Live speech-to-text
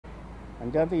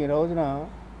అంచేత ఈ రోజున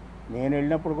నేను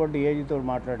వెళ్ళినప్పుడు కూడా డిఐజీతో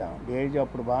మాట్లాడాం. డిఐజీ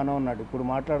అప్పుడు బాగానే ఉన్నాడు. ఇప్పుడు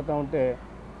మాట్లాడుతూ ఉంటే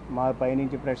మా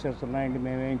పైనుంచి ప్రెషర్స్ ఉన్నాయండి,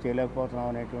 మేమేం చేయలేకపోతున్నాం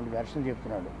అనేటువంటి వెర్షన్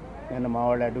చెప్తున్నాడు. నేను మా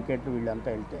వాళ్ళ అడ్వకేట్లు వీళ్ళంతా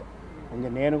వెళ్తే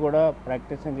నేను కూడా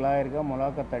ప్రాక్టీసింగ్ లాయర్గా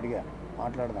ములాఖత్ అడిగాను,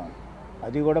 మాట్లాడదాం.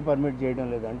 అది కూడా పర్మిట్ చేయడం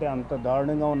లేదు. అంటే అంత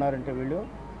దారుణంగా ఉన్నారంటే వీళ్ళు.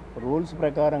 రూల్స్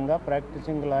ప్రకారంగా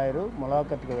ప్రాక్టీసింగ్ లాయరు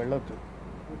ములాఖత్కి వెళ్ళొచ్చు.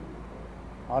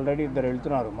 ఆల్రెడీ ఇద్దరు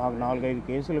వెళ్తున్నారు. మాకు 4-5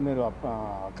 కేసులు మీరు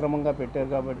అక్రమంగా పెట్టారు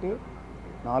కాబట్టి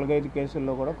 4-5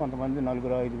 కేసుల్లో కూడా కొంతమంది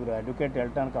 4-5 అడ్వకేట్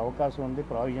వెళ్ళడానికి అవకాశం ఉంది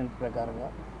ప్రావిజన్స్ ప్రకారంగా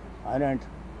అని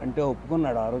అంటే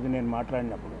ఒప్పుకున్నాడు. ఆ రోజు నేను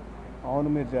మాట్లాడినప్పుడు అవును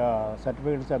మీరు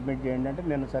సర్టిఫికేట్ సబ్మిట్ చేయండి అంటే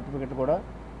నేను సర్టిఫికేట్ కూడా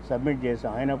సబ్మిట్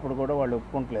చేశాను. అయినప్పుడు కూడా వాళ్ళు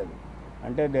ఒప్పుకోవట్లేదు.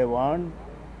 అంటే they want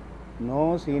no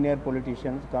senior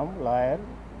politicians come lawyer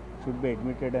should be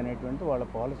admitted అనేటువంటి వాళ్ళ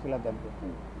పాలసీలా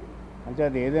కనిపిస్తుంది. అంటే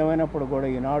అది ఏదేమైనప్పుడు కూడా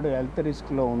ఈనాడు హెల్త్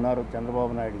రిస్క్లో ఉన్నారు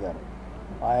చంద్రబాబు నాయుడు గారు.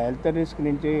 ఆ హెల్త్ రిస్క్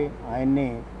నుంచి ఆయన్ని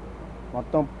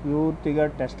మొత్తం పూర్తిగా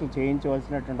టెస్టులు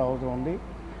చేయించవలసినటువంటి అవసరం ఉంది.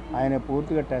 ఆయన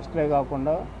పూర్తిగా టెస్టులే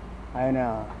కాకుండా ఆయన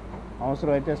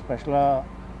అవసరమైతే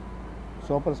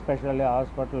సూపర్ స్పెషాలిటీ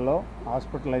హాస్పిటల్లో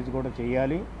హాస్పిటలైజ్ కూడా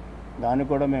చేయాలి. దాన్ని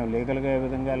కూడా మేము లీగల్గా ఏ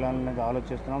విధంగా వెళ్ళాలనేది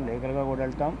ఆలోచిస్తున్నాం. లీగల్గా కూడా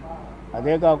వెళ్తాం.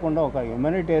 అదే కాకుండా ఒక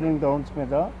హ్యుమానిటేరియన్ గ్రౌండ్స్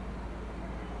మీద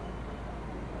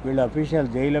వీళ్ళ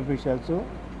అఫీషియల్స్, జైలు అఫీషియల్స్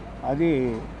అది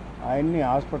ఆయన్ని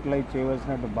హాస్పిటలైజ్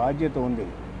చేయవలసిన బాధ్యత ఉంది.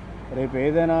 రేపు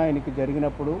ఏదైనా ఆయనకి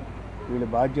జరిగినప్పుడు వీళ్ళు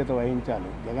బాధ్యత వహించాలి.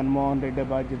 జగన్మోహన్ రెడ్డి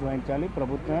బాధ్యత వహించాలి,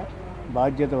 ప్రభుత్వం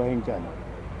బాధ్యత వహించాలి.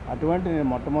 అటువంటి నేను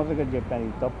మొట్టమొదటిగా చెప్పాను.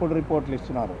 ఈ తప్పుడు రిపోర్ట్లు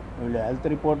ఇస్తున్నారు వీళ్ళు. హెల్త్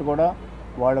రిపోర్ట్ కూడా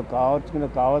వాళ్ళు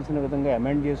కావాల్సిన విధంగా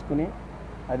అమెండ్ చేసుకుని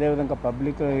అదేవిధంగా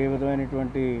పబ్లిక్ ఏ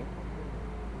విధమైనటువంటి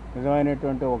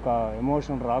ఒక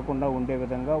ఎమోషన్ రాకుండా ఉండే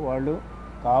విధంగా వాళ్ళు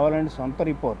కావాలంటే సొంత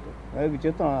రిపోర్ట్. అదే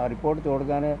విచిత్రం. ఆ రిపోర్ట్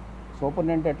చూడగానే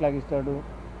సూపరింటెండెంట్ ఎట్లాగిస్తాడు?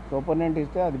 సూపరింటెండెంట్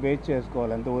ఇస్తే అది బేస్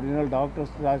చేసుకోవాలి. అంత ఒరిజినల్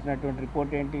డాక్టర్స్ రాసినటువంటి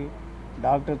రిపోర్ట్ ఏంటి,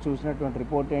 డాక్టర్ చూసినటువంటి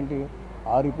రిపోర్ట్ ఏంటి,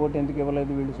 ఆ రిపోర్ట్ ఎందుకు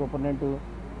ఇవ్వలేదు వీళ్ళు సూపరింటెండెంట్?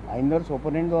 ఆయన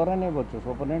సూపరింటెండెంట్ ద్వారానే ఇవ్వచ్చు,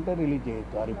 సూపరింటెండెంట్ రిలీజ్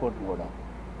చేయొచ్చు ఆ రిపోర్ట్ని కూడా.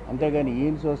 అంతేగాని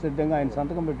ఈయన స్వసిద్ధంగా ఆయన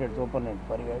సంతకం పెట్టాడు సూపరింటెండెంట్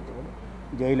పరిగెత్తుకుని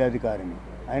జైలు అధికారిని.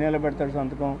 ఆయన ఎలా పెడతాడు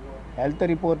సంతకం? హెల్త్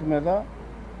రిపోర్ట్ మీద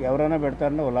ఎవరైనా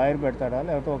పెడతారంటే ఒక లాయర్ పెడతాడా,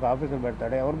 లేకపోతే ఒక ఆఫీసర్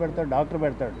పెడతాడా? ఎవరు పెడతాడు? డాక్టర్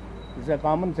పెడతాడు. It's a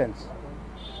common sense.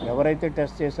 ఎవరైతే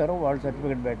టెస్ట్ చేశారో వాళ్ళు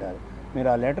సర్టిఫికేట్ పెట్టాలి. మీరు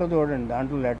ఆ లెటర్ చూడండి,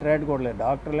 దాంట్లో లెటర్ యాడ్ కూడా లేదు,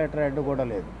 డాక్టర్ లెటర్ యాడ్ కూడా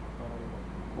లేదు.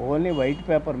 ఓన్లీ వైట్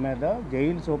పేపర్ మీద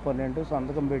జైలు సూపరింటెండెంట్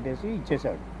సంతకం పెట్టేసి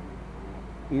ఇచ్చేశాడు.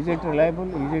 Is it reliable?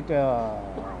 Is it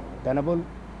tenable?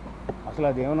 అసలు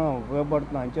అది ఏమైనా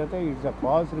ఉపయోగపడుతుంది? అంచేత it's a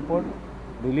false report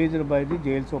released by the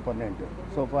jail superintendent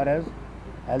so far as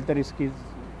health risk is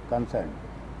concern.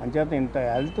 అంచేత ఇంత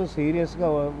హెల్త్ సీరియస్గా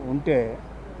ఉంటే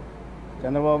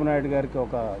చంద్రబాబు నాయుడు గారికి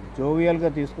ఒక జోవియల్గా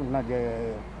తీసుకుంటున్న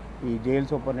ఈ జైలు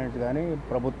సూపరింటెండెంట్ కానీ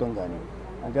ప్రభుత్వం కానీ.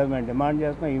 అంచేత మేము డిమాండ్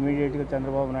చేస్తున్నాం ఇమీడియట్గా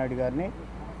చంద్రబాబు నాయుడు గారిని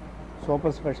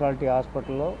సూపర్ స్పెషాలిటీ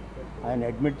హాస్పిటల్లో ఆయన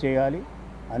అడ్మిట్ చేయాలి.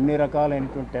 అన్ని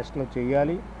రకాలైనటువంటి టెస్టులు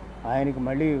చేయాలి. ఆయనకి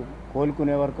మళ్ళీ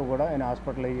కోలుకునే వరకు కూడా ఆయన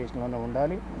హాస్పిటలైజేషన్లోనే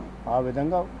ఉండాలి. ఆ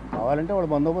విధంగా కావాలంటే వాళ్ళు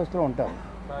బందోబస్తులో ఉంటారు.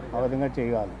 ఆ విధంగా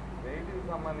చేయాలి.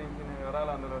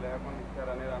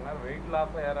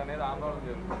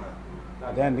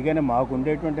 అదే అందుకని మాకు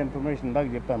ఉండేటువంటి ఇన్ఫర్మేషన్ ఇందాక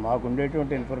చెప్పాను. మాకు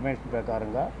ఉండేటువంటి ఇన్ఫర్మేషన్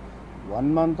ప్రకారంగా 1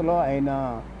 monthలో ఆయన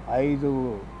 5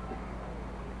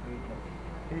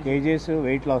 kgs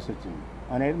వెయిట్ లాస్ వచ్చింది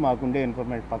అనేది మాకుండే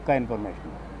ఇన్ఫర్మేషన్, పక్కా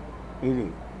ఇన్ఫర్మేషన్ ఇది.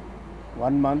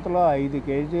 1 monthలో 5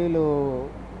 kgs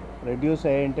reduce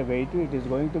అయ్యంటే wait, it is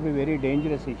going to be very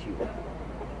dangerous issue.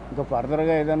 ఇంకా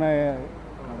ఫర్దర్గా ఏదైనా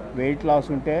వెయిట్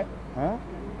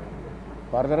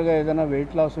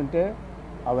లాస్ ఉంటే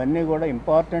అవన్నీ కూడా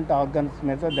ఇంపార్టెంట్ ఆర్గన్స్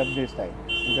మీద దెబ్బతీస్తాయి.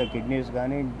 ఇంకా కిడ్నీస్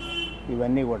కానీ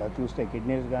ఇవన్నీ కూడా చూస్తే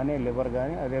కిడ్నీస్ కానీ లివర్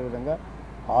కానీ అదేవిధంగా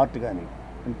హార్ట్ కానీ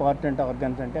ఇంపార్టెంట్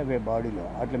ఆర్గన్స్ అంటే అవే బాడీలో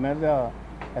వాటి మీద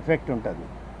ఎఫెక్ట్ ఉంటుంది.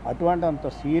 అటువంటి అంత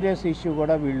సీరియస్ ఇష్యూ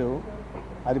కూడా వీళ్ళు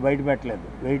అది బయటపెట్టలేదు.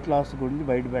 వెయిట్ లాస్ గురించి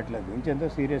బయటపెట్టలేదు. ఇంకెంత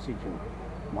సీరియస్ ఇష్యూ.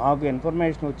 మాకు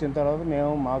ఇన్ఫర్మేషన్ వచ్చిన తర్వాత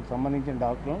మేము మాకు సంబంధించిన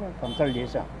డాక్టర్లను కన్సల్ట్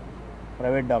చేశాం.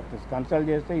 ప్రైవేట్ డాక్టర్స్ కన్సల్ట్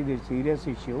చేస్తే ఇది సీరియస్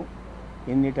ఇష్యూ,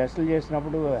 ఇన్ని టెస్టులు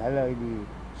చేసినప్పుడు ఇది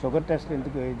షుగర్ టెస్ట్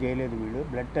ఎందుకు చేయలేదు వీళ్ళు,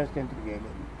 బ్లడ్ టెస్ట్ ఎందుకు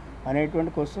చేయలేదు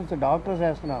అనేటువంటి క్వశ్చన్స్ డాక్టర్స్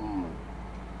వేస్తున్నారు.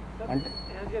 అంటే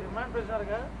రిమాండ్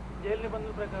ప్రిజనర్గా జైలు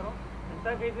నిబంధనల ప్రకారం ఎంత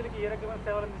ఖైదీలకి ఏ రకమైన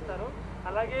సేవలు అందిస్తారు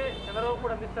అలాగే చంద్రబాబు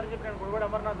కూడా అందిస్తారని చెప్పి నేను గుడివాడ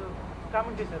అమర్నాథ్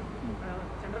కామెంట్ చేశారు.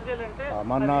 సెంట్రల్ జైలు అంటే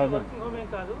వర్కింగ్ హోమ్ ఏం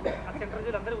కాదు, ఆ సెంట్రల్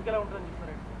జైలు అందరికీ ఒకేలా ఉంటుందని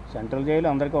చెప్పారు. సెంట్రల్ జైలు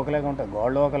అందరికీ ఒకలాగా ఉంటాయి,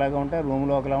 గోడలు ఒకలాగా ఉంటాయి,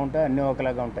 రూమ్లు ఒకలా ఉంటాయి, అన్నీ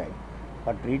ఒకలాగా ఉంటాయి.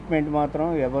 బట్ ట్రీట్మెంట్ మాత్రం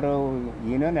ఎవరు,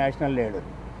 ఈయన నేషనల్ లీడర్,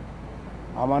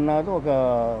 అమర్నాథ్ ఒక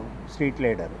స్ట్రీట్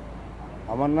లీడర్.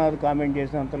 అమర్నాథ్ కామెంట్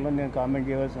చేసినంతలో నేను కామెంట్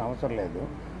చేయవలసిన అవసరం లేదు.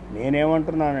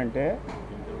 నేనేమంటున్నానంటే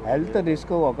హెల్త్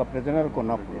రిస్క్ ఒక ప్రిజనర్కి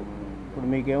ఉన్నప్పుడు, ఇప్పుడు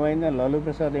మీకేమైంది? లలూ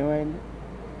ప్రసాద్ ఏమైంది?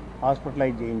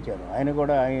 హాస్పిటలైజ్ చేయించారు. ఆయన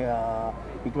కూడా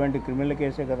ఇటువంటి క్రిమినల్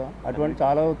కేసే కదా, అటువంటి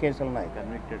చాలా కేసులు ఉన్నాయి.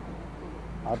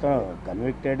 అతను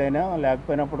కన్విక్టెడ్ అయినా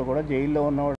లేకపోయినప్పుడు కూడా జైల్లో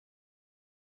ఉన్నవాడు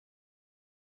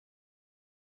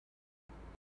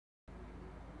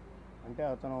అంటే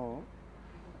అతను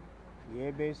ఏ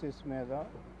బేసిస్ మీద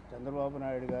చంద్రబాబు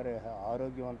నాయుడు గారి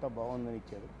ఆరోగ్యం అంతా బాగుందని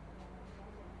ఇచ్చారు,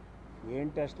 ఏం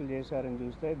టెస్టులు చేశారని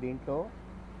చూస్తే దీంట్లో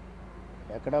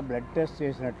ఎక్కడా బ్లడ్ టెస్ట్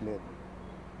చేసినట్లేదు.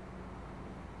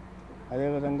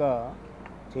 అదేవిధంగా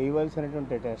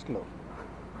చేయవలసినటువంటి టెస్టులు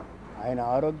ఆయన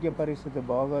ఆరోగ్య పరిస్థితి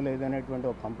బాగోలేదనేటువంటి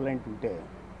ఒక కంప్లైంట్ ఉంటే,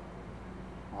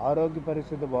 ఆరోగ్య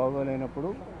పరిస్థితి బాగోలేనప్పుడు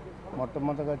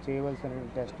మొట్టమొదటిగా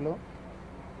చేయవలసినటువంటి టెస్టులు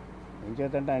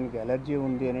ఎంచేతంటే ఆయనకి ఎలర్జీ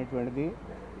ఉంది అనేటువంటిది,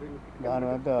 దాని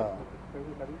మీద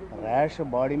ర్యాష్,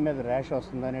 బాడీ మీద ర్యాష్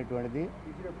వస్తుంది అనేటువంటిది.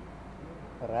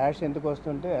 ర్యాష్ ఎందుకు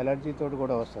వస్తుంటే ఎలర్జీతో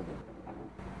కూడా వస్తుంది.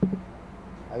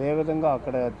 అదేవిధంగా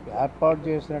అక్కడ ఏర్పాటు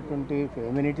చేసినటువంటి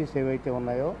ఎమ్యూనిటీస్ ఏవైతే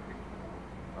ఉన్నాయో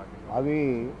అవి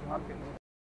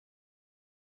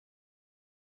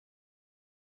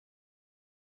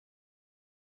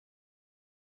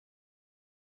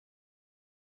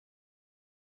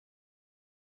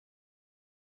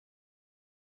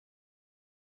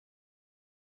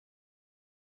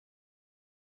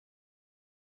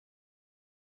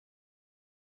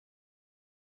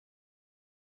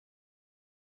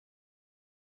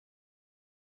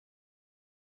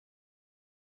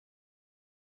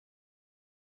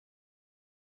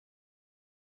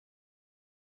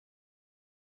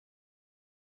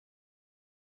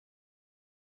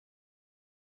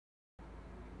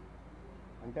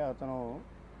అంటే అతను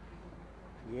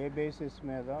ఏ బేసిస్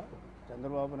మీద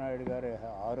చంద్రబాబు నాయుడు గారి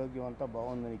ఆరోగ్యం అంతా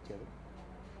బాగుందని ఇచ్చారు,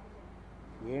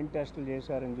 ఏం టెస్టులు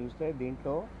చేశారని చూస్తే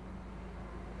దీంట్లో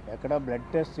ఎక్కడా బ్లడ్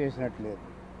టెస్ట్ చేసినట్లేదు.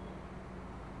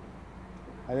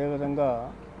 అదేవిధంగా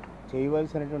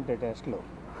చేయవలసినటువంటి టెస్టులు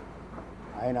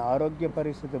ఆయన ఆరోగ్య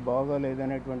పరిస్థితి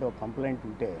బాగోలేదనేటువంటి ఒక కంప్లైంట్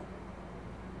ఉంటే,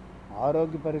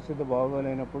 ఆరోగ్య పరిస్థితి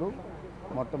బాగోలేనప్పుడు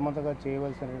మొట్టమొదటిగా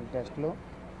చేయవలసినటువంటి టెస్టులు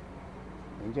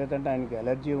ఎంచేతంటే ఆయనకి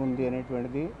ఎలర్జీ ఉంది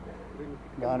అనేటువంటిది,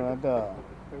 దాని మీద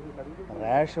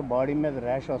ర్యాష్, బాడీ మీద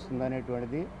ర్యాష్ వస్తుంది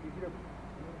అనేటువంటిది.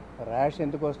 ర్యాష్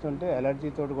ఎందుకు వస్తుంటే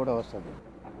ఎలర్జీతో కూడా వస్తుంది.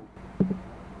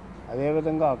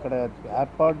 అదేవిధంగా అక్కడ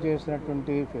ఏర్పాటు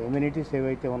చేసినటువంటి ఎమ్యూనిటీస్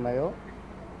ఏవైతే ఉన్నాయో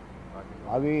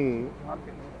అవి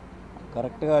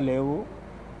కరెక్ట్గా లేవు.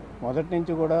 మొదటి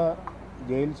నుంచి కూడా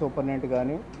జైలు సూపరింటెండెంట్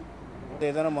కానీ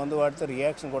ఏదైనా మందు వాడితే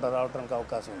రియాక్షన్ కూడా రావడానికి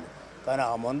అవకాశం ఉంది. కానీ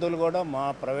ఆ మందులు కూడా మా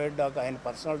ప్రైవేట్ డాక్టర్, ఆయన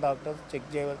పర్సనల్ డాక్టర్స్ చెక్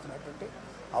చేయవలసినటువంటి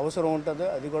అవసరం ఉంటుంది.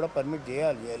 అది కూడా పర్మిట్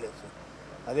చేయలేదు.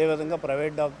 అదేవిధంగా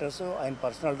ప్రైవేట్ డాక్టర్స్, ఆయన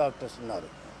పర్సనల్ డాక్టర్స్ ఉన్నారు.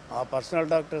 ఆ పర్సనల్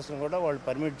డాక్టర్స్ని కూడా వాళ్ళు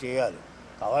పర్మిట్ చేయాలి.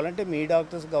 కావాలంటే మీ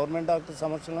డాక్టర్స్, గవర్నమెంట్ డాక్టర్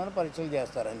సమక్షంలోనే పరీక్షలు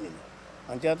చేస్తారు అన్నీ.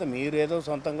 అంచేత మీరేదో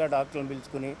సొంతంగా డాక్టర్లను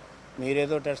పిలుచుకుని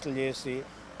మీరేదో టెస్టులు చేసి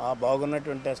ఆ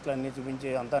బాగున్నటువంటి టెస్టులు అన్నీ చూపించి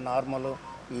అంతా నార్మల్,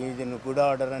 ఇది గుడ్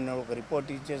ఆర్డర్ అని ఒక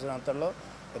రిపోర్ట్ ఇచ్చేసిన అంతలో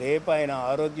రేపు ఆయన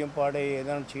ఆరోగ్యం పాడై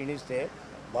ఏదైనా క్షీణిస్తే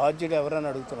బాధ్యుడు ఎవరని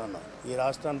అడుగుతున్నాను. ఈ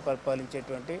రాష్ట్రాన్ని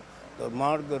పరిపాలించేటువంటి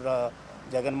దుర్మార్గుడు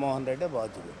జగన్మోహన్ రెడ్డి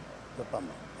బాధ్యుడు.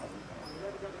 చెప్పమ్మా.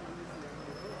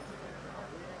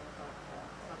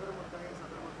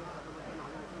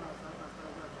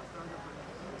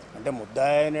 అంటే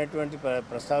ముద్దాయి అయినటువంటి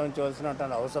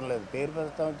ప్రస్తావించవలసిన అవసరం లేదు, పేరు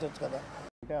ప్రస్తావించవచ్చు కదా.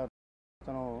 అంటే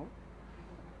అతను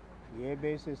ఏ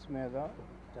బేసిస్ మీద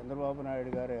చంద్రబాబు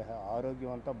నాయుడు గారి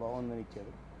ఆరోగ్యం అంతా బాగుందని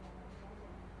ఇచ్చారు,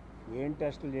 ఏం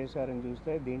టెస్టులు చేశారని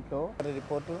చూస్తే దీంట్లో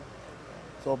రిపోర్టు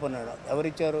సూపరింటెండెంట్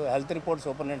ఎవరిచ్చారు? Health report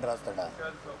superintendent రాస్తాడా?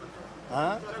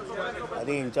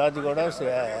 అది ఇన్ఛార్జ్ కూడా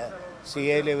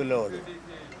సిఐ లెవెల్లో వాడు.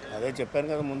 అదే చెప్పాను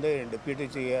కదా ముందే, డిప్యూటీ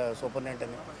సూపరింటెండెంట్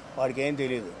అని. వాడికి ఏం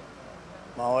తెలియదు.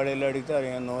 మా వాడు వెళ్ళి అడిగితే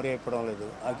అది నోరే ఇప్పడం లేదు,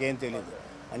 నాకేం తెలియదు.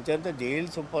 అంచేత జైలు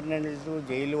సూపరింటెండెంట్,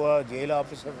 జైలు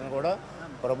ఆఫీసర్ని కూడా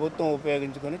ప్రభుత్వం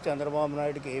ఉపయోగించుకొని చంద్రబాబు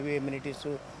నాయుడుకి ఏవి ఎమ్యూనిటీస్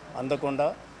అందకుండా,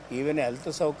 ఈవెన్ హెల్త్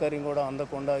సౌకర్యం కూడా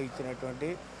అందకుండా ఇచ్చినటువంటి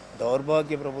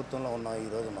దౌర్భాగ్య ప్రభుత్వంలో ఉన్నాం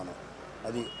ఈరోజు మనం.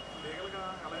 అది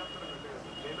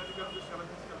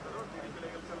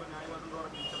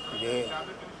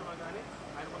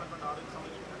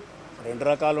రెండు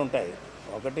రకాలు ఉంటాయి.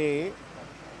 ఒకటి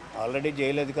ఆల్రెడీ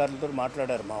జైలు అధికారులతో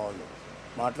మాట్లాడారు మా వాళ్ళు,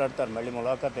 మాట్లాడతారు. మళ్ళీ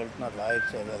ములాఖాత్ వెళ్తున్నారు,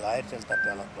 లాయర్స్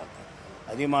వెళ్తారు,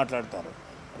 అది మాట్లాడతారు.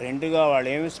 రెండుగా వాళ్ళు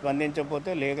ఏమి స్పందించకపోతే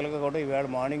లీగల్గా కూడా ఈవేళ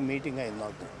మార్నింగ్ మీటింగ్ అయింది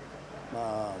మాకు, మా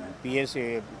PSC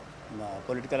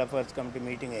political affairs committee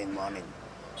meeting అయింది మార్నింగ్.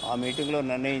 ఆ మీటింగ్లో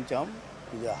నిర్ణయించాం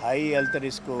ఇది హై హెల్త్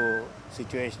రిస్క్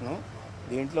సిచ్యువేషను,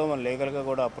 దీంట్లో మనం లీగల్గా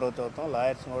కూడా అప్రోచ్ అవుతాం,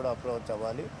 లాయర్స్ని కూడా అప్రోచ్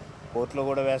అవ్వాలి, కోర్టులో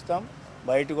కూడా వేస్తాం,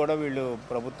 బయట కూడా వీళ్ళు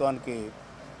ప్రభుత్వానికి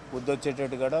బుద్ధి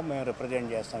వచ్చేటట్టు కూడా మేము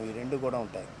రిప్రజెంట్ చేస్తాం. ఈ రెండు కూడా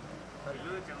ఉంటాయి.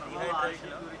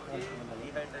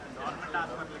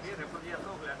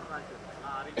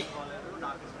 ఆరోగ్యలేదు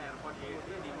డాక్టర్స్ని ఏర్పాటు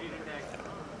చేసి ఇమీడియట్ యాక్షన్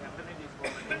వెంటనే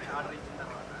తీసుకోవాలని ఆర్డర్ ఇచ్చిన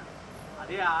తర్వాత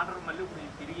అదే ఆర్డర్ మళ్ళీ ఇప్పుడు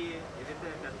తిరిగి ఏదైతే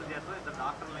టెస్ట్ చేస్తారో ఇద్దరు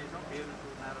డాక్టర్లు వేసాం పేరు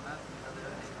చూస్తున్నారని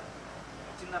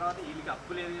ఇచ్చిన తర్వాత వీళ్ళకి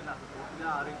అప్పు లేదు నాకు పూర్తిగా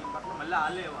ఆరోగ్యం పట్ల మళ్ళీ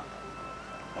వాళ్ళే ఇద్దరు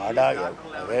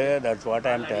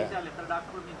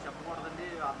డాక్టర్లు మేము చెప్పకూడదండి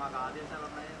మాకు ఆదేశాలు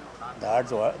ఉన్నాయి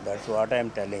దట్స్ వాట్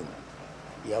ఐఎమ్ టెల్లింగ్.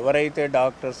 ఎవరైతే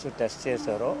డాక్టర్స్ టెస్ట్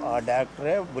చేశారో ఆ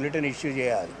డాక్టరే బులెటిన్ ఇష్యూ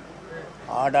చేయాలి,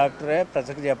 ఆ డాక్టరే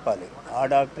ప్రజలకు చెప్పాలి, ఆ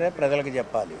డాక్టరే ప్రజలకు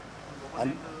చెప్పాలి.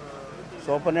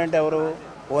 సూపరింటెండెంట్ ఎవరు?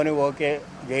 పోనీ ఓకే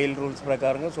జైలు రూల్స్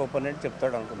ప్రకారంగా సూపరింటెండెంట్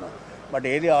చెప్తాడు అనుకున్నాం. బట్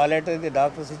ఏది ఆ లెటర్ ఇది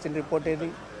డాక్టర్స్ ఇచ్చిన రిపోర్ట్ ఏది?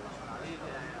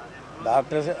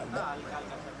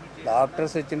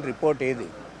 డాక్టర్స్ ఇచ్చిన రిపోర్ట్ ఏది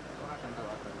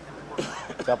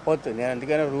చెప్పొచ్చు. నేను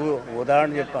అందుకనే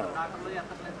ఉదాహరణ చెప్పాను.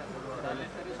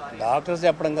 డాక్టర్స్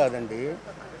చెప్పడం కాదండి,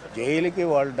 జైలుకి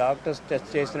వాళ్ళు డాక్టర్స్ టెస్ట్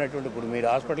చేసినటువంటి, ఇప్పుడు మీరు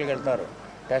హాస్పిటల్కి వెళ్తారు,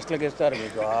 టెస్ట్లకు ఇస్తారు,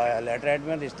 మీకు ఆ లెటర్ యాడ్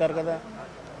మీద ఇస్తారు కదా.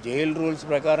 జైలు రూల్స్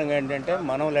ప్రకారం ఏంటంటే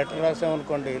మనం లెటర్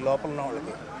రాసామనుకోండి లోపల ఉన్న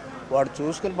వాళ్ళకి, వాడు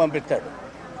చూసుకుని పంపిస్తాడు.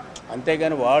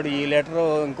 అంతేగాని వాడు ఈ లెటర్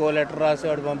ఇంకో లెటర్ రాసి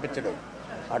వాడు పంపించడు.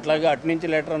 అట్లాగే అటునుంచి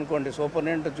లెటర్ అనుకోండి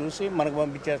సూపరింటెండెంట్ చూసి మనకు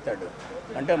పంపించేస్తాడు,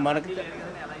 అంటే మనకి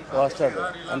వస్తాడు.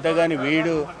 అంతేగాని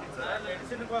వీడు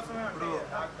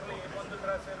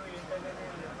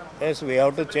yes we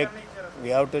have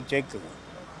to check.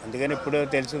 అందుకని ఇప్పుడే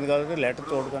తెలిసింది కాబట్టి లెటర్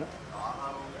చూడగానే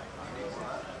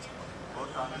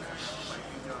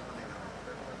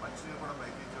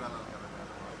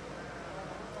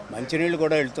మంచినీళ్ళు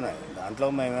కూడా వెళ్తున్నాయి. దాంట్లో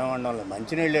మేమేమన్నాం,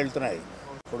 మంచినీళ్ళు వెళ్తున్నాయి.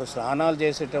 ఇప్పుడు స్నానాలు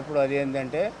చేసేటప్పుడు అది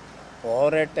ఏంటంటే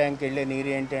ఓవర్ హెడ్ ట్యాంక్ వెళ్ళే నీరు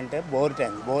ఏంటంటే బోర్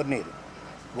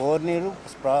నీరు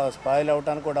స్పాయిల్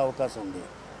అవడానికి కూడా అవకాశం ఉంది.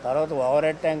 తర్వాత ఓవర్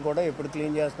హెడ్ ట్యాంక్ కూడా ఎప్పుడు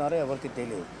క్లీన్ చేస్తున్నారో ఎవరికి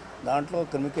తెలియదు. దాంట్లో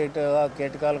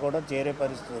కీటకాలు కూడా చేరే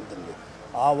పరిస్థితి ఉంటుంది.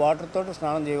 ఆ వాటర్తో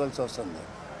స్నానం చేయవలసి వస్తుంది.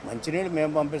 మంచినీళ్ళు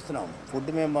మేము పంపిస్తున్నాం, ఫుడ్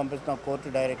మేము పంపిస్తున్నాం కోర్టు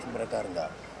డైరెక్షన్ ప్రకారంగా.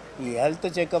 ఈ హెల్త్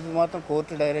చెకప్ మాత్రం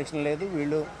కోర్టు డైరెక్షన్ లేదు.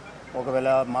 వీళ్ళు ఒకవేళ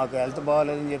మాకు హెల్త్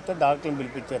బాగాలేదని చెప్తే డాక్టర్ని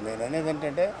పిలిపించారు. నేను అనేది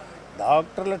ఏంటంటే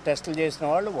డాక్టర్లు టెస్టులు చేసిన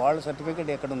వాళ్ళ సర్టిఫికేట్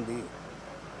ఎక్కడుంది?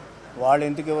 వాళ్ళు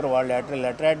ఎందుకు ఇవ్వరు? వాళ్ళు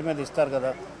లెటర్ యాడ్ మీద ఇస్తారు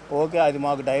కదా. ఓకే, అది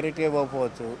మాకు డైరెక్ట్గా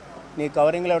ఇవ్వకపోవచ్చు, నీ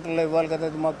కవరింగ్ లెటర్లో ఇవ్వాలి కదా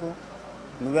అది మాకు.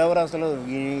 నువ్వెవరు అసలు?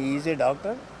 Is a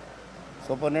doctor?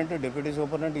 Superintendent, deputy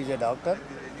superintendent is a doctor.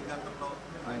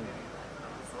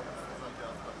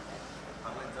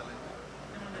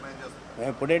 మేము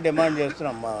ఇప్పుడే డిమాండ్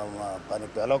చేస్తున్నాం. మా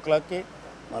 12 o'clockకి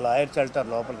మా లాయర్స్ వెళ్తారు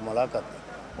లోపలికి ములాఖత్.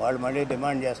 వాళ్ళు మళ్ళీ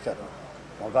డిమాండ్ చేస్తారు.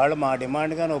 ఒకవేళ మా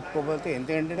డిమాండ్ కానీ ఒప్పుకోకపోతే,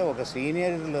 ఎందుకంటే ఒక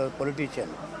సీనియర్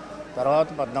పొలిటీషియన్, తర్వాత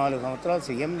 14 సంవత్సరాలు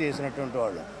సీఎం చేసినటువంటి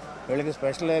వాళ్ళు, వీళ్ళకి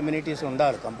స్పెషల్ ఎమ్యూనిటీస్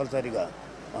ఉండాలి కంపల్సరీగా.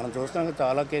 మనం చూస్తాం,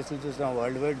 చాలా కేసులు చూసాం,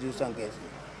 వరల్డ్ వైడ్ చూసాం కేసులు,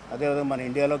 అదేవిధంగా మన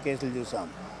ఇండియాలో కేసులు చూసాం,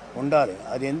 ఉండాలి.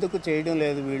 అది ఎందుకు చేయడం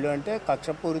లేదు వీళ్ళు అంటే,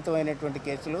 కక్షపూరితమైనటువంటి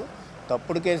కేసులు,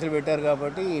 తప్పుడు కేసులు పెట్టారు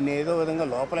కాబట్టి ఈయన ఏదో విధంగా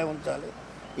లోపలే ఉంచాలి.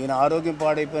 ఈయన ఆరోగ్యం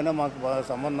పాడైపోయినా మాకు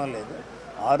సంబంధం లేదు.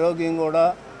 ఆరోగ్యం కూడా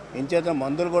ఇంచేత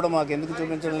మందులు కూడా మాకు ఎందుకు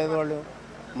చూపించడం లేదు? వాళ్ళు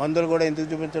మందులు కూడా ఎందుకు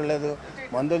చూపించడం లేదు?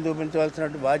 మందులు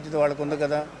చూపించవలసినట్టు బాధ్యత వాళ్ళకు ఉంది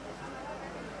కదా.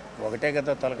 ఒకటే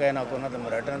కదా తలకాయ నాకు ఉన్నది,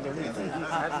 మరి అటెండ్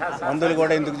మందులు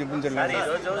కూడా ఎందుకు చూపించడం లేదు?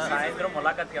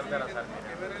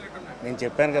 నేను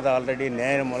చెప్పాను కదా ఆల్రెడీ,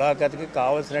 నేను ములాఖత్కి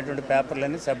కావాల్సినటువంటి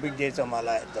పేపర్లన్నీ సబ్మిట్ చేసాం మా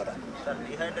లాయర్ ద్వారా.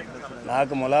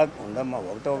 నాకు ఉండమ్మా,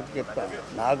 ఒకటి చెప్తాను,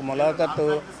 నాకు ములాఖత్తు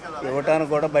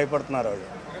ఇవ్వటానికి కూడా భయపడుతున్నారు వాళ్ళు.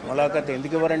 ములాఖత్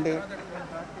ఎందుకు ఇవ్వరండి?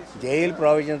 జైలు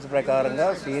ప్రావిజన్స్ ప్రకారంగా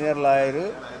సీనియర్ లాయరు,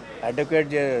 అడ్వకేట్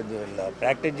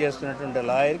ప్రాక్టీస్ చేస్తున్నటువంటి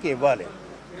లాయర్కి ఇవ్వాలి.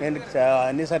 నేను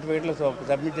అన్ని సర్టిఫికేట్లు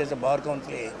సబ్మిట్ చేసే బార్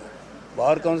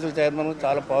కౌన్సిల్ చైర్మన్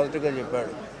చాలా పాజిటివ్గా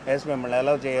చెప్పాడు, ఎస్ మిమ్మల్ని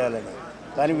అలౌ చేయాలని.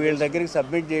 కానీ వీళ్ళ దగ్గరికి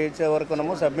సబ్మిట్ చేసే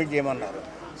వరకునేమో సబ్మిట్ చేయమన్నారు.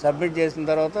 సబ్మిట్ చేసిన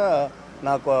తర్వాత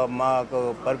మాకు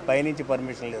పైనుంచి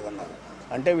పర్మిషన్ లేదన్నారు.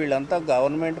 అంటే వీళ్ళంతా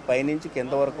గవర్నమెంట్ పైనుంచి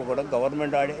కింద వరకు కూడా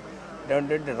గవర్నమెంట్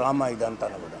ఆడేటువంటి డ్రామా ఇదంతా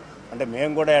కూడా. అంటే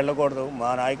మేము కూడా వెళ్ళకూడదు, మా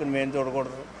నాయకుని మేము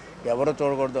చూడకూడదు, ఎవరు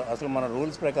చూడకూడదు. అసలు మన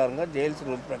రూల్స్ ప్రకారంగా, జైల్స్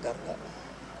రూల్స్ ప్రకారంగా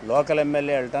లోకల్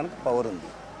ఎమ్మెల్యే వెళ్ళడానికి పవర్ ఉంది.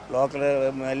 లోకల్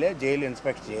ఎమ్మెల్యే జైలు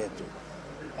ఇన్స్పెక్ట్ చేయొచ్చు,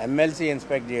 ఎమ్మెల్సీ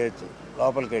ఇన్స్పెక్ట్ చేయొచ్చు,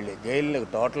 లోపలికి వెళ్ళి జైలు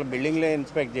టోటల్ బిల్డింగ్లే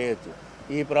ఇన్స్పెక్ట్ చేయొచ్చు.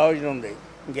 ఈ ప్రావిజన్ ఉంది.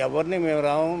 ఇంకెవరిని మేము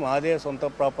రాము, మాదే సొంత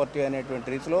ప్రాపర్టీ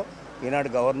అనేటువంటి రీతిలో ఈనాడు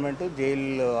గవర్నమెంట్,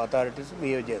 జైలు అథారిటీస్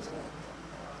బిహేవ్ చేస్తున్నాయి.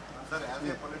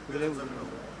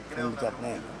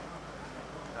 చెప్పనే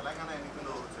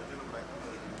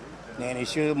నేను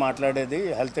ఇష్యూ మాట్లాడేది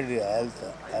హెల్త్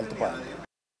పాయింట్.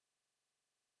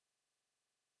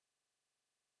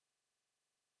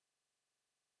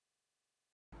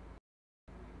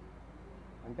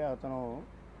 అంటే అతను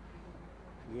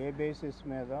ఏ బేసిస్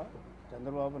మీద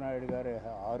చంద్రబాబు నాయుడు గారి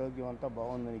ఆరోగ్యం అంతా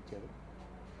బాగుందని ఇచ్చారు,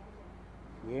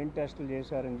 ఏం టెస్టులు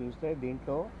చేశారని చూస్తే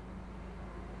దీంట్లో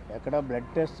ఎక్కడ బ్లడ్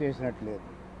టెస్ట్ చేసినట్లేదు.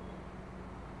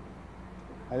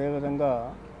 అదేవిధంగా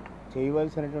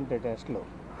చేయవలసినటువంటి టెస్టులు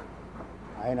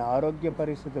ఆయన ఆరోగ్య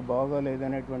పరిస్థితి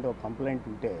బాగోలేదనేటువంటి ఒక కంప్లైంట్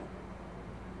ఉంటే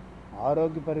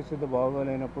ఆరోగ్య పరిస్థితి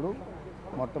బాగోలేనప్పుడు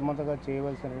మొట్టమొదటిగా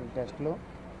చేయవలసినటువంటి టెస్టులు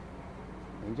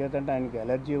ఎంచేతంటే ఆయనకి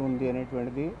ఎలర్జీ ఉంది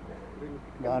అనేటువంటిది,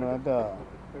 దాని మీద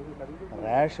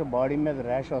ర్యాష్, బాడీ మీద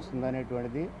ర్యాష్ వస్తుంది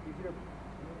అనేటువంటిది.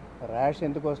 ర్యాష్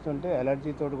ఎందుకు వస్తుంటే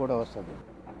ఎలర్జీతో కూడా వస్తుంది.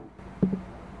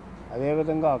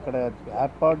 అదేవిధంగా అక్కడ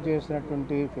ఏర్పాటు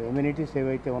చేసినటువంటి ఎమ్యూనిటీస్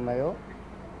ఏవైతే ఉన్నాయో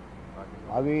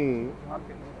అవి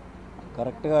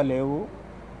కరెక్ట్గా లేవు.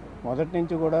 మొదటి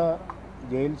నుంచి కూడా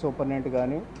జైలు సూపరింటెండెంట్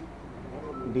కానీ,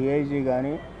 డిఐజీ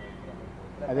కానీ,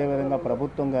 అదేవిధంగా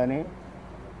ప్రభుత్వం కానీ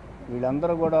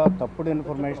వీళ్ళందరూ కూడా తప్పుడు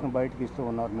ఇన్ఫర్మేషన్ బయటకు ఇస్తూ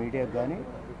ఉన్నారు మీడియాకు కానీ.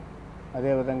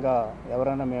 అదేవిధంగా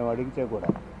ఎవరైనా మేము అడిగితే కూడా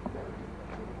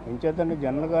ఎంచేతంటే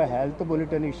జనరల్గా హెల్త్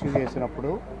బులెటిన్ ఇష్యూ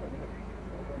చేసినప్పుడు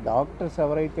డాక్టర్స్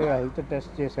ఎవరైతే హెల్త్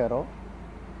టెస్ట్ చేశారో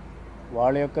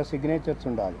వాళ్ళ యొక్క సిగ్నేచర్స్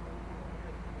ఉండాలి,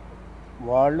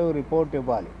 వాళ్ళు రిపోర్ట్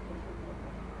ఇవ్వాలి.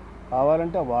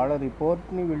 కావాలంటే వాళ్ళ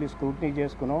రిపోర్ట్ని వీళ్ళు స్క్రూటినీ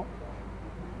చేసుకునో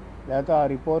లేకపోతే ఆ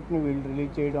రిపోర్ట్ని వీళ్ళు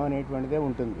రిలీజ్ చేయడం అనేటువంటిదే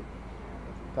ఉంటుంది.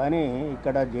 కానీ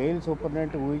ఇక్కడ jail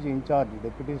superintendent who is incharge,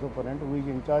 deputy superintendent who is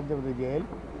incharge of the jail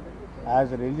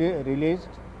as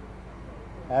released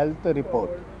health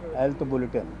report, health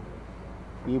bulletin.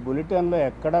 ఈ బులెటిన్లో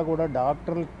ఎక్కడా కూడా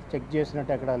డాక్టర్లు చెక్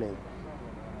చేసినట్టు ఎక్కడా లేదు.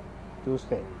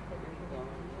 చూస్తే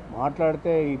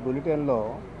మాట్లాడితే ఈ బులెటిన్లో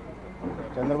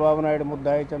చంద్రబాబు నాయుడు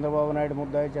ముద్దాయి, చంద్రబాబు నాయుడు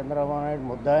ముద్దాయి, చంద్రబాబు నాయుడు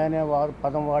ముద్దాయి అనే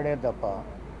పదం వాడే తప్ప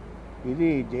ఇది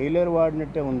జైలర్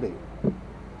వాడినట్టే ఉంది.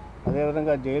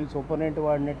 అదేవిధంగా జైలు సూపరింటెండెంట్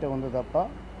వాడినట్టే ఉంది తప్ప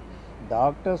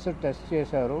డాక్టర్స్ టెస్ట్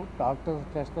చేశారు. డాక్టర్స్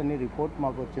టెస్ట్ అన్ని రిపోర్ట్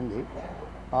మాకు వచ్చింది,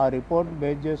 ఆ రిపోర్ట్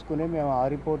బేస్ చేసుకుని మేము ఆ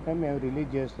రిపోర్ట్నే మేము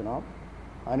రిలీజ్ చేస్తున్నాం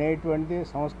అనేటువంటి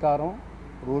సంస్కారం,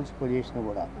 రూల్స్, పొజిషన్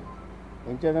కూడా.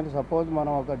 ఎంచేదంటే సపోజ్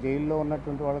మనం ఒక జైల్లో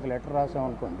ఉన్నటువంటి వాళ్ళకి లెటర్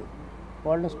రాసామనుకోండి,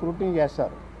 వాళ్ళని స్క్రూటినీ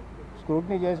చేస్తారు.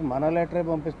 స్క్రూటినీ చేసి మన లెటరే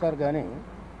పంపిస్తారు కానీ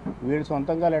వీళ్ళు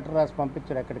సొంతంగా లెటర్ రాసి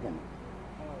పంపించారు ఎక్కడికని.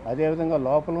 అదేవిధంగా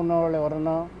లోపల ఉన్న వాళ్ళు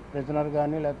ఎవరైనా ప్రిజనర్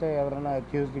కానీ లేకపోతే ఎవరైనా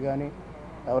అక్యూజ్డ్ కానీ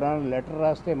ఎవరైనా లెటర్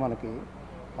రాస్తే మనకి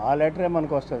ఆ లెటరే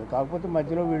మనకు వస్తుంది. కాకపోతే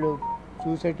మధ్యలో వీళ్ళు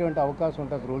చూసేటువంటి అవకాశం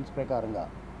ఉంటుంది రూల్స్ ప్రకారంగా.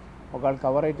 ఒకవేళ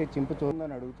కవర్ అయితే చింపు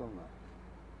చూస్తుందని అడుగుతున్నా.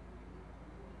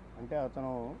 అంటే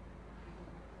అతను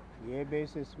ఏ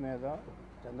బేసిస్ మీద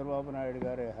చంద్రబాబు నాయుడు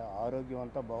గారి ఆరోగ్యం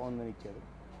అంతా బాగుందని ఇచ్చాడు,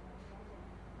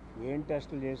 ఏం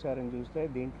టెస్టులు చేశారని చూస్తే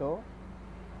దీంట్లో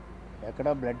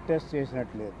ఎక్కడా బ్లడ్ టెస్ట్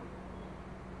చేసినట్లేదు.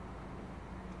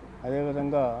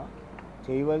 అదేవిధంగా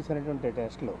చేయవలసినటువంటి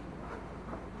టెస్టులు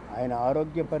ఆయన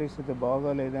ఆరోగ్య పరిస్థితి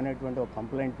బాగోలేదనేటువంటి ఒక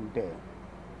కంప్లైంట్ ఉంటే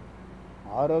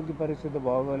ఆరోగ్య పరిస్థితి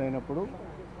బాగోలేనప్పుడు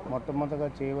మొట్టమొదటిగా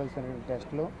చేయవలసినటువంటి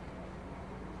టెస్టులు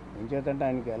ఎంచేతంటే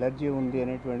ఆయనకి ఎలర్జీ ఉంది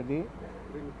అనేటువంటిది,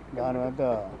 దాని మీద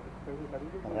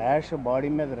ర్యాష్, బాడీ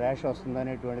మీద ర్యాష్ వస్తుంది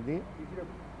అనేటువంటిది.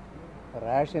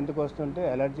 ర్యాష్ ఎందుకు వస్తుంటే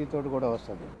ఎలర్జీతో కూడా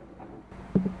వస్తుంది.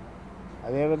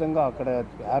 అదేవిధంగా అక్కడ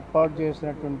ఏర్పాటు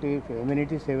చేసినటువంటి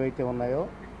ఎమ్యూనిటీస్ ఏవైతే ఉన్నాయో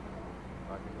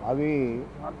అవి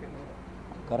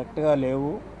కరెక్ట్గా లేవు.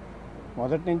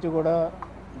 మొదటి నుంచి కూడా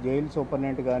జైలు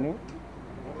సూపరింటెండెంట్ కానీ,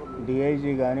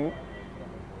 డిఐజీ కానీ,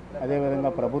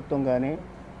 అదేవిధంగా ప్రభుత్వం కానీ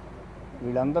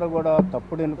వీళ్ళందరూ కూడా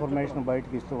తప్పుడు ఇన్ఫర్మేషన్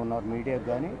బయటకు ఇస్తూ ఉన్నారు మీడియాకు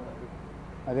కానీ.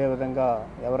 అదేవిధంగా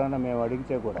ఎవరైనా మేము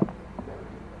అడిగితే కూడా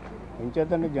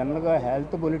ఎంచేతంటే జనరల్గా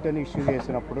హెల్త్ బులెటిన్ ఇష్యూ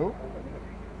చేసినప్పుడు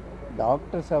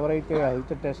డాక్టర్స్ ఎవరైతే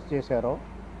హెల్త్ టెస్ట్ చేశారో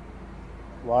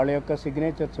వాళ్ళ యొక్క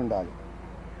సిగ్నేచర్స్ ఉండాలి,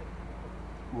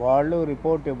 వాళ్ళు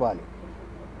రిపోర్ట్ ఇవ్వాలి.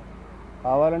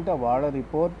 కావాలంటే వాళ్ళ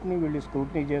రిపోర్ట్ని వీళ్ళు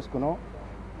స్క్రూటినీ చేసుకునో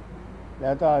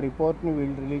లేకపోతే ఆ రిపోర్ట్ని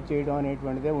వీళ్ళు రిలీజ్ చేయడం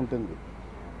అనేటువంటిదే ఉంటుంది.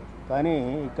 కానీ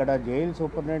ఇక్కడ jail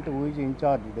superintendent who is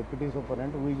incharge, deputy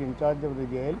superintendent who is incharge of the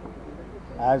jail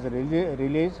as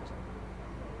released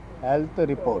health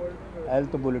report,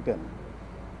 health bulletin.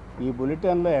 ఈ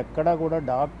బులెటిన్లో ఎక్కడా కూడా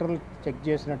డాక్టర్లు చెక్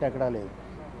చేసినట్టు ఎక్కడా లేదు.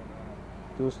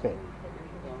 చూస్తే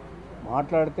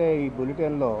మాట్లాడితే ఈ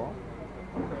బులెటిన్లో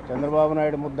చంద్రబాబు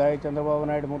నాయుడు ముద్దాయి, చంద్రబాబు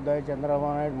నాయుడు ముద్దాయి,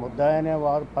 చంద్రబాబు నాయుడు ముద్దాయి అనే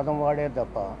పదం వాడే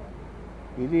తప్ప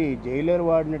ఇది జైలర్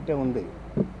వాడినట్టే ఉంది.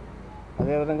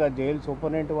 అదేవిధంగా జైలు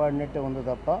సూపరింటెండెంట్ వాడినట్టే ఉంది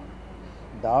తప్ప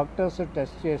డాక్టర్స్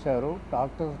టెస్ట్ చేశారు.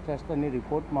 డాక్టర్స్ టెస్ట్ అన్ని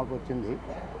రిపోర్ట్ మాకు వచ్చింది,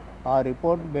 ఆ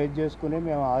రిపోర్ట్ బేస్ చేసుకుని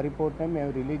మేము ఆ రిపోర్ట్నే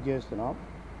మేము రిలీజ్ చేస్తున్నాం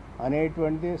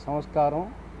అనేటువంటి సంస్కారం,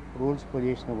 రూల్స్,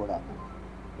 పొజిషన్ కూడా.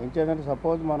 ఎంచేదంటే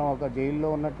సపోజ్ మనం ఒక జైల్లో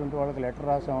ఉన్నటువంటి వాళ్ళకి లెటర్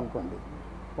రాసామనుకోండి,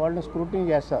 వాళ్ళని స్క్రూటినీ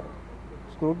చేస్తారు.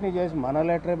 స్క్రూటినీ చేసి మన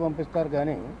లెటరే పంపిస్తారు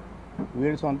కానీ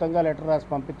వీళ్ళు సొంతంగా లెటర్ రాసి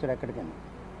పంపించారు ఎక్కడికని.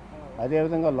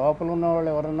 అదేవిధంగా లోపల ఉన్న వాళ్ళు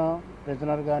ఎవరైనా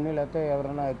ప్రిజనర్ కానీ లేకపోతే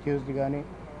ఎవరైనా అక్యూజ్డ్ కానీ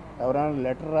ఎవరైనా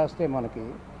లెటర్ రాస్తే మనకి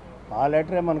ఆ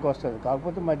లెటరే మనకు వస్తుంది.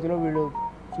 కాకపోతే మధ్యలో వీళ్ళు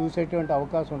చూసేటువంటి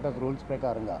అవకాశం ఉంటుంది రూల్స్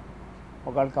ప్రకారంగా.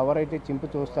 ఒకళ్ళు కవర్ అయితే చింపి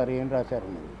చూస్తారు ఏం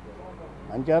రాశారని.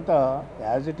 అంచేత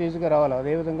యాజ్ ఇట్ ఈజ్గా రావాలి.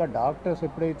 అదేవిధంగా డాక్టర్స్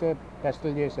ఎప్పుడైతే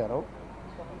టెస్టులు చేశారో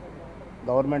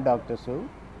గవర్నమెంట్ డాక్టర్స్,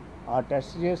 ఆ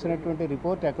టెస్ట్ చేసినటువంటి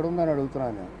రిపోర్ట్ ఎక్కడుందని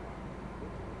అడుగుతున్నాను నేను.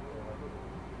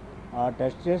 ఆ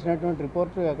టెస్ట్ చేసినటువంటి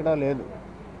రిపోర్ట్ ఎక్కడా లేదు.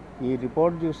 ఈ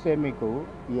రిపోర్ట్ చూస్తే మీకు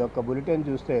ఈ యొక్క బులెటిన్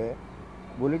చూస్తే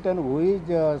bulletin who is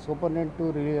superintendent to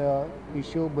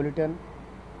issue bulletin,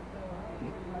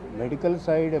 medical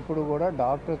side ఎప్పుడు కూడా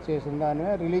డాక్టర్స్ చేసిన దాన్ని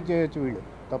రిలీజ్ చేయొచ్చు, వీళ్ళు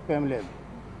తప్పేం లేదు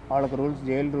వాళ్ళకి రూల్స్,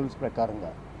 జైలు రూల్స్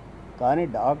ప్రకారంగా. కానీ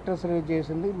డాక్టర్స్ రిలీజ్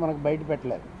చేసింది మనకు బయట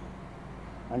పెట్టలేదు.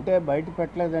 అంటే బయట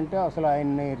పెట్టలేదంటే అసలు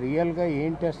ఆయన్ని రియల్గా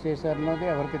ఏం టెస్ట్ చేశారన్నది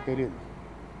ఎవరికి తెలియదు.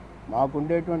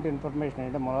 మాకుండేటువంటి ఇన్ఫర్మేషన్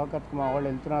అంటే ములాఖత్కి మా వాళ్ళు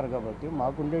వెళ్తున్నారు కాబట్టి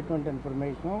మాకుండేటువంటి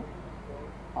ఇన్ఫర్మేషను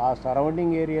ఆ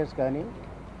సరౌండింగ్ ఏరియాస్ కానీ,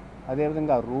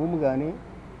 అదేవిధంగా ఆ రూమ్ కానీ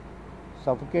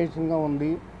సఫికేషన్గా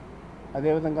ఉంది,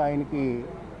 అదేవిధంగా ఆయనకి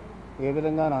ఏ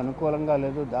విధంగా అనుకూలంగా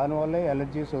లేదు, దానివల్లే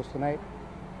ఎలర్జీస్ వస్తున్నాయి,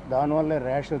 దానివల్లే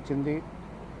ర్యాష్ వచ్చింది.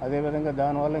 అదేవిధంగా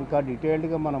దానివల్ల ఇంకా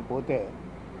డీటెయిల్డ్గా మనం పోతే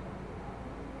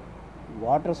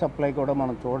వాటర్ సప్లై కూడా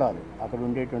మనం చూడాలి అక్కడ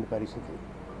ఉండేటువంటి పరిస్థితి.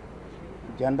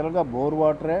 జనరల్గా బోర్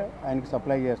వాటరే ఆయనకి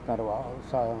సప్లై చేస్తున్నారు,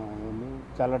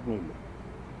 చల్లటి నీళ్ళు.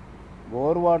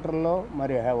 బోర్ వాటర్లో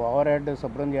మరి ఓవర్ హెడ్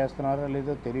శుభ్రం చేస్తున్నారో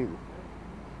లేదో తెలియదు.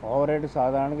 ఓవర్ హెడ్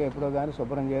సాధారణంగా ఎప్పుడో కానీ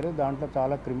శుభ్రం చేయరు, దాంట్లో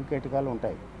చాలా క్రిమికీటకాలు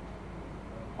ఉంటాయి.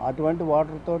 అటువంటి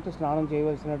వాటర్ తోటి స్నానం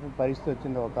చేయవలసినటువంటి పరిస్థితి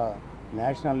వచ్చింది ఒక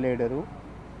నేషనల్ లీడరు,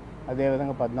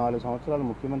 అదేవిధంగా 14 సంవత్సరాలు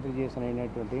ముఖ్యమంత్రి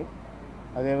అయినటువంటి,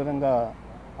 అదేవిధంగా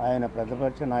ఆయన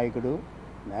ప్రతిపక్ష నాయకుడు,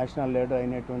 నేషనల్ లీడర్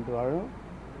అయినటువంటి వాడు.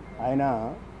 ఆయన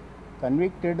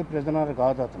కన్విక్టెడ్ ప్రిజనర్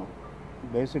కాదు, అతను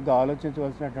బేసిక్గా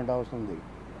ఆలోచించవలసినటువంటి అవసరం ఉంది.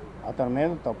 అతని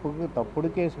మీద తప్పుడు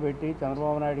కేసు పెట్టి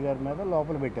చంద్రబాబు నాయుడు గారి మీద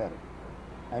లోపల పెట్టారు.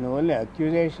 ఆయన only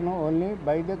accusation only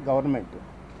by the government,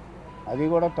 అది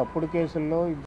కూడా తప్పుడు కేసుల్లో